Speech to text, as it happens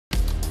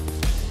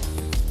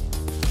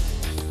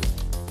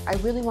I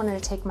really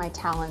wanted to take my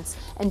talents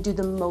and do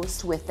the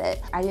most with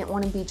it. I didn't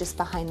want to be just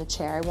behind the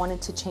chair. I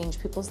wanted to change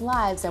people's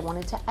lives. I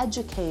wanted to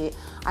educate.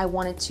 I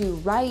wanted to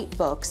write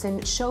books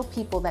and show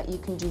people that you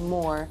can do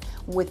more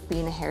with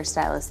being a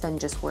hairstylist than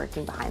just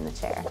working behind the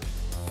chair.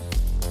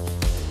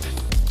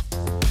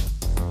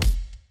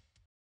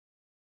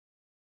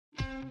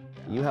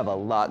 You have a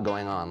lot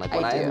going on. Like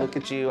when I look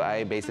at you,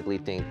 I basically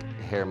think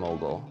hair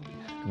mogul.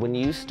 When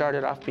you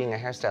started off being a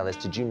hairstylist,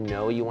 did you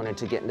know you wanted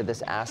to get into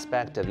this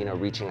aspect of,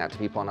 reaching out to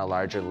people on a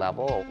larger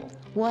level?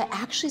 Well, I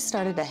actually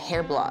started a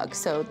hair blog,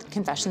 so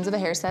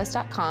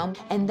theconfessionsofahairstylist.com,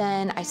 and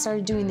then I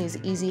started doing these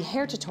easy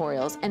hair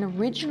tutorials, and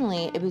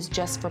originally it was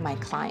just for my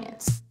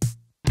clients.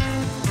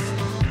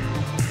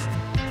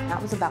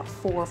 That was about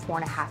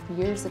 4.5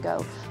 years ago.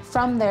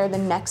 From there, the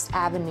next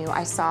avenue,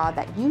 I saw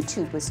that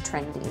YouTube was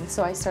trending,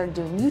 so I started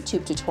doing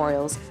YouTube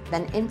tutorials.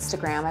 Then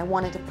Instagram, I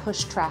wanted to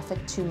push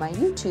traffic to my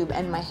YouTube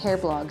and my hair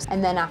blogs.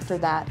 And then after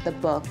that, the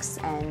books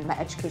and my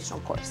educational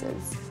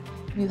courses.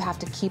 You have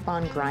to keep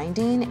on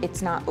grinding.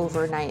 It's not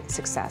overnight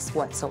success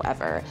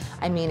whatsoever.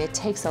 I mean, it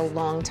takes a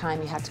long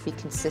time. You have to be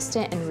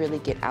consistent and really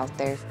get out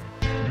there.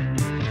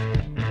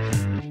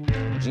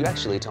 You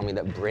actually told me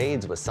that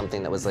braids was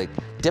something that was like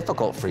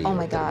difficult for you. Oh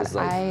my God,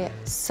 I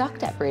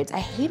sucked at braids. I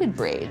hated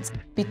braids.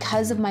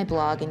 Because of my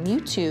blog and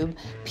YouTube,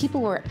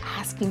 people were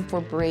asking for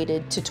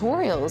braided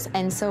tutorials,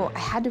 and so I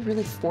had to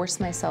really force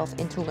myself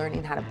into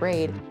learning how to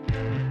braid.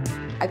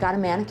 I got a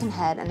mannequin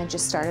head and I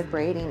just started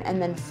braiding,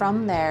 and then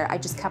from there I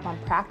just kept on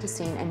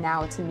practicing, and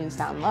now it's a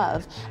newfound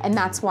love. And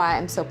that's why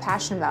I'm so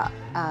passionate about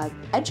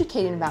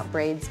educating about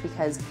braids,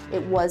 because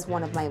it was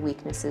one of my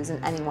weaknesses,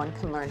 and anyone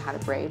can learn how to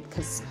braid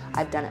because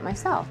I've done it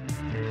myself.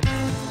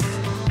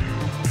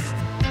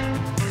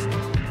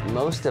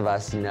 Most of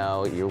us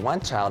know your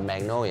one child,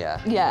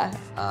 Magnolia,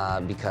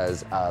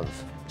 because of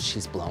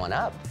she's blowing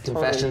up.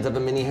 Confessions of a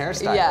Mini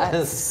Hairstylist. Yeah,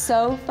 it's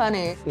so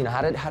funny.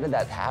 How did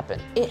that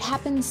happen? It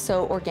happened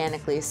so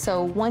organically.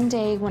 So one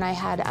day when I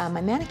had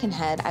my mannequin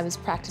head, I was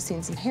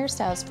practicing some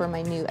hairstyles for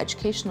my new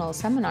educational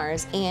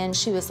seminars, and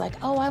she was like,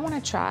 oh, I want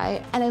to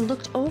try. And I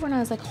looked over and I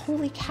was like,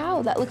 holy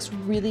cow, that looks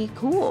really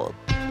cool.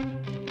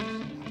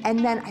 And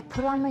then I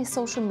put it on my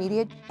social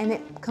media and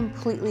it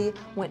completely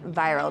went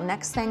viral.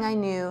 Next thing I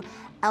knew,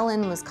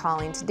 Ellen was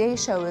calling,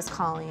 Today's Show was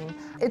calling.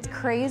 It's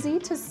crazy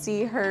to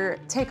see her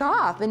take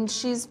off, and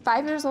she's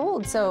 5 years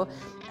old. So,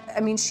 I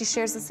mean, she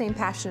shares the same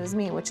passion as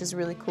me, which is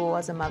really cool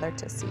as a mother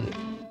to see.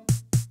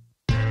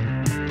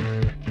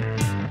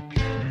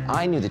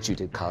 I knew that you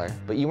did color,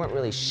 but you weren't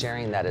really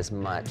sharing that as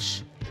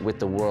much with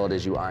the world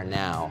as you are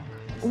now.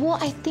 Well,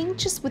 I think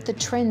just with the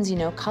trends,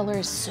 color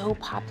is so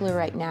popular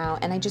right now,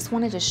 and I just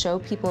wanted to show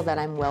people that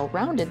I'm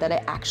well-rounded, that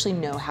I actually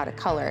know how to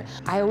color.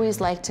 I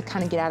always like to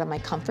kind of get out of my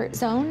comfort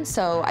zone,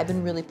 so I've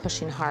been really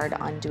pushing hard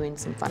on doing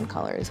some fun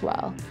color as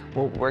well.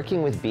 Well,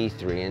 working with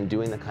B3 and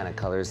doing the kind of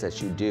colors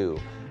that you do,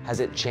 has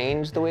it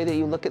changed the way that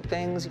you look at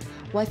things?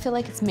 Well, I feel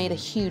like it's made a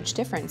huge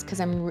difference because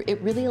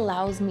it really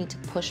allows me to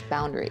push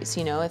boundaries.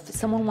 If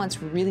someone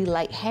wants really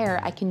light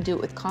hair, I can do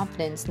it with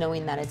confidence,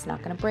 knowing that it's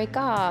not going to break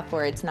off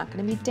or it's not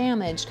going to be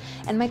damaged.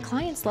 And my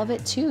clients love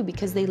it too,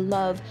 because they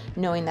love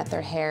knowing that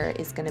their hair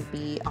is going to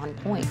be on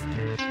point.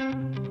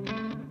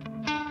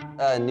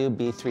 A new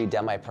B3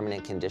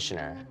 Demi-Permanent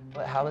Conditioner.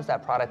 How is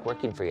that product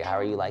working for you? How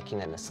are you liking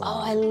it in the salon?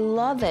 Oh, I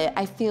love it.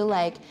 I feel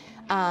like,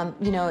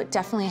 it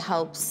definitely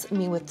helps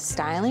me with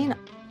styling.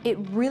 It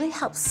really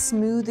helps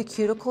smooth the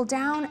cuticle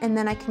down, and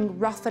then I can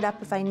rough it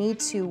up if I need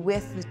to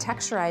with the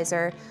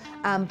texturizer.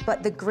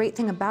 But the great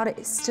thing about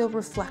it still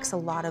reflects a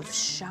lot of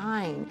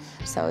shine.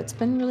 So it's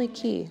been really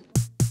key.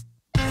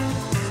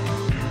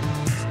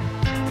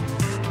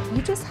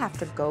 You just have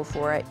to go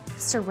for it.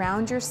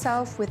 Surround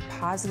yourself with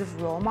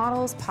positive role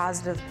models,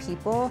 positive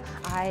people.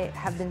 I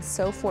have been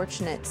so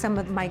fortunate. Some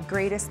of my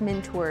greatest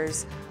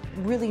mentors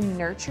really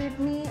nurtured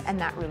me, and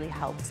that really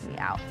helps me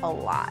out a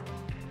lot.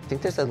 I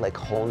think there's a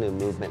whole new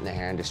movement in the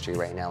hair industry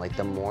right now.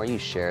 The more you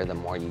share, the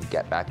more you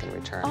get back in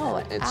return. Oh,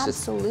 it's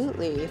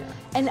absolutely.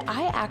 And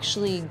I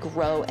actually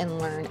grow and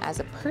learn as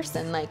a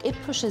person. It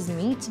pushes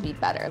me to be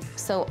better.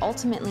 So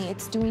ultimately,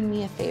 it's doing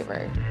me a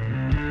favor.